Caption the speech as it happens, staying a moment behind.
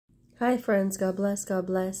Hi friends, God bless, God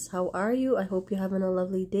bless. How are you? I hope you're having a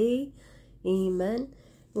lovely day. Amen.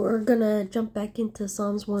 We're gonna jump back into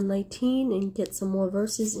Psalms 119 and get some more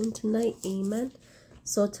verses in tonight. Amen.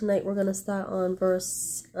 So tonight we're gonna start on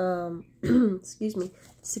verse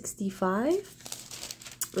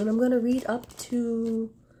 65. And I'm gonna read up to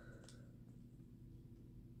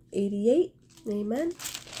 88. Amen.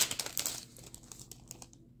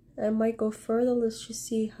 I might go further. Let's just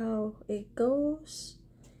see how it goes.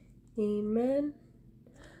 Amen.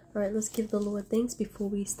 All right, let's give the Lord thanks before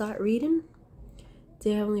we start reading.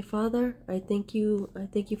 Dear Heavenly Father, I thank you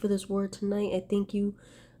for this word tonight. I thank you,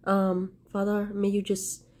 Father, may you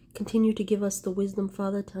just continue to give us the wisdom,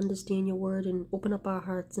 Father, to understand your word and open up our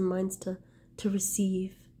hearts and minds to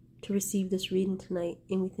receive this reading tonight.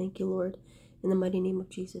 And we thank you, Lord, in the mighty name of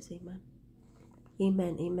Jesus. Amen.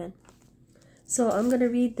 Amen. Amen. So I'm going to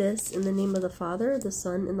read this in the name of the Father, the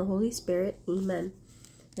Son, and the Holy Spirit. Amen.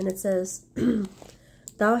 And it says,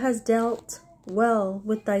 Thou hast dealt well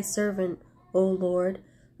with thy servant, O Lord,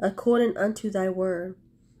 according unto thy word.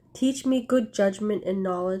 Teach me good judgment and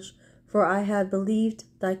knowledge, for I have believed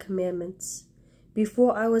thy commandments.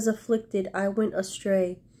 Before I was afflicted, I went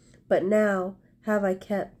astray, but now have I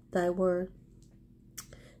kept thy word.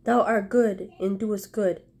 Thou art good and doest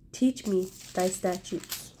good. Teach me thy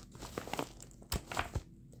statutes.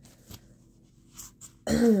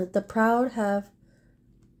 The proud have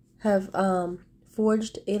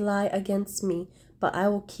forged a lie against me, but I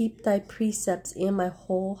will keep thy precepts with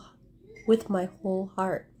my whole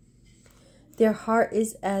heart. Their heart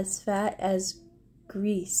is as fat as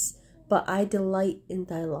grease, but I delight in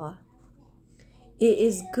thy law. It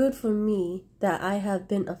is good for me that I have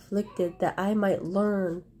been afflicted, that I might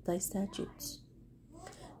learn thy statutes.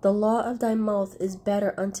 The law of thy mouth is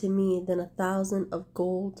better unto me than 1,000 of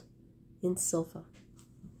gold and silver.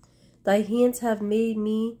 Thy hands have made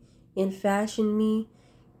me and fashioned me.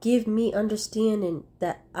 Give me understanding,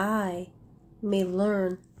 that I may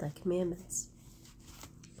learn thy commandments.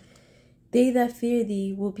 They that fear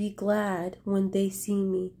thee will be glad when they see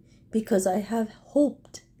me, because I have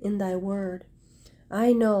hoped in thy word.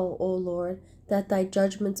 I know, O Lord, that thy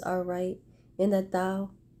judgments are right, and that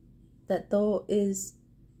thou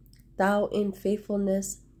in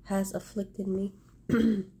faithfulness hast afflicted me.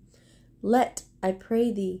 Let, I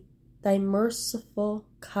pray thee, thy merciful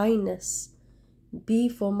kindness be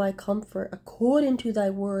for my comfort, according to thy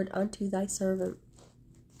word unto thy servant.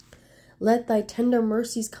 Let thy tender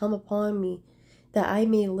mercies come upon me, that I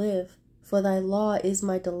may live, for thy law is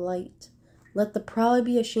my delight. Let the proud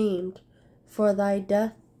be ashamed, for thy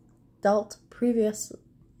death dealt previously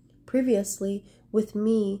with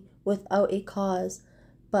me without a cause,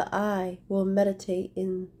 but I will meditate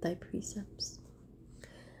in thy precepts.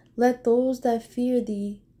 Let those that fear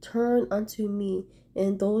thee turn unto me,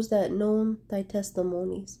 and those that know thy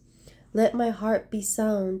testimonies. Let my heart be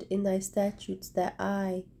sound in thy statutes, that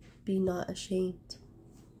I be not ashamed.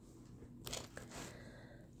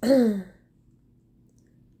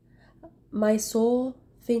 My soul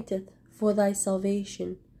fainteth for thy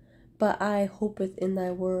salvation, but I hopeth in thy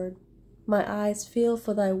word. My eyes fail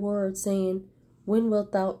for thy word, saying, When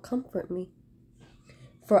wilt thou comfort me?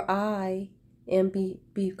 For I am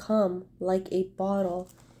become like a bottle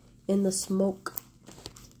in the smoke,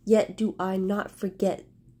 yet do I not forget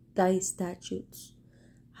thy statutes.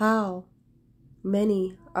 How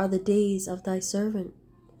many are the days of thy servant?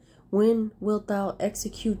 When wilt thou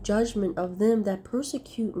execute judgment of them that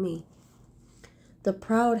persecute me? The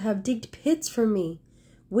proud have digged pits for me,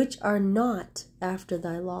 which are not after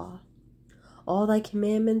thy law. All thy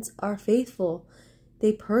commandments are faithful.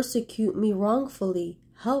 They persecute me wrongfully.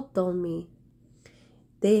 Help thou me.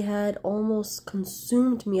 They had almost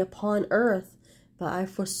consumed me upon earth, but I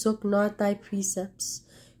forsook not thy precepts.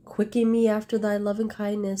 Quicken me after thy loving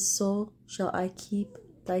kindness, so shall I keep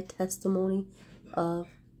thy testimony of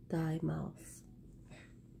thy mouth.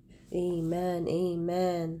 Amen.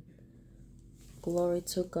 Amen. Glory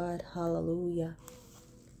to God. Hallelujah.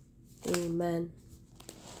 Amen.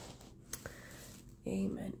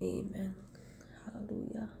 Amen. Amen.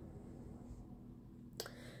 Hallelujah.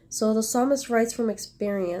 So the psalmist writes from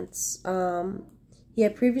experience. He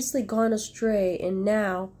had previously gone astray, and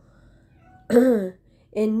now and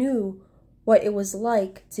knew what it was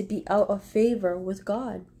like to be out of favor with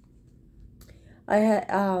God.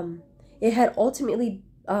 It had ultimately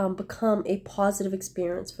become a positive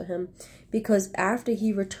experience for him, because after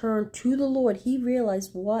he returned to the Lord, he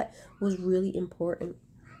realized what was really important.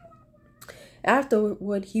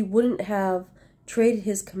 Afterward, he wouldn't have traded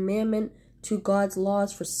his commandment to God's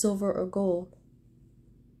laws for silver or gold.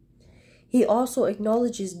 He also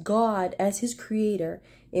acknowledges God as his creator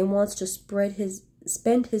and wants to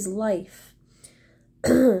spend his life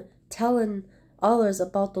telling others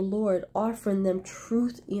about the Lord, offering them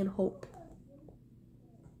truth and hope.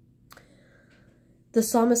 The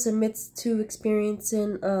psalmist admits to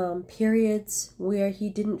experiencing periods where he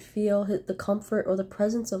didn't feel the comfort or the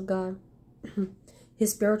presence of God.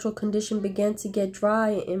 His spiritual condition began to get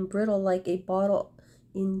dry and brittle like a bottle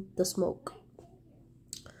in the smoke.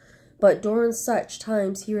 But during such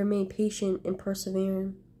times, he remained patient and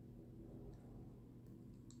persevering,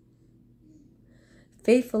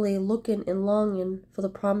 faithfully looking and longing for the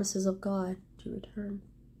promises of God to return.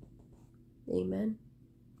 Amen.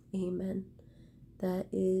 Amen. That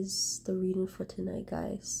is the reading for tonight,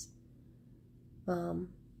 guys.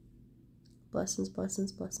 Blessings,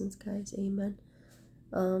 blessings, blessings, guys. Amen.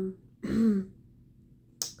 I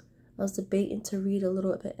was debating to read a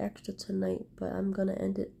little bit extra tonight, but I'm going to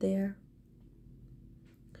end it there.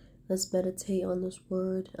 Let's meditate on this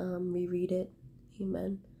word, reread it.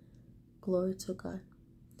 Amen. Glory to God.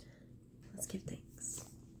 Let's give thanks.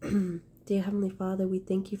 Dear Heavenly Father, we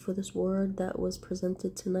thank you for this word that was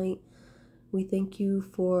presented tonight. We thank you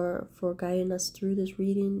for guiding us through this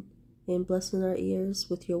reading and blessing our ears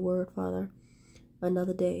with your word, Father.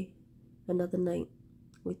 Another day, another night.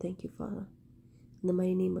 We thank you, Father. In the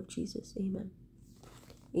mighty name of Jesus, amen.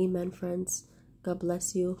 Amen, friends. God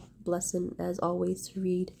bless you. Blessing, as always, to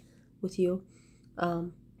read with you.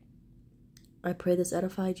 I pray this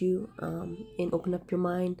edified you and open up your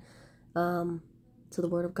mind to the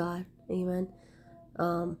Word of God. Amen.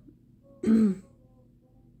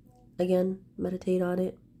 Again, meditate on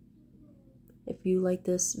it. If you like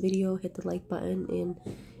this video, hit the like button and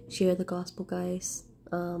share the gospel, guys.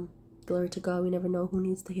 Glory to God. We never know who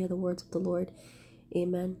needs to hear the words of the Lord.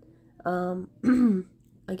 Amen.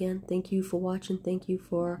 Again, thank you for watching. Thank you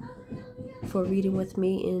for reading with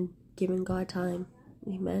me and giving God time.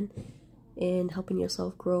 Amen. And helping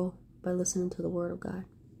yourself grow by listening to the word of God.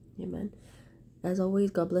 Amen. As always,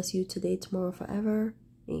 God bless you today, tomorrow, forever.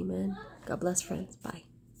 Amen. God bless, friends. Bye.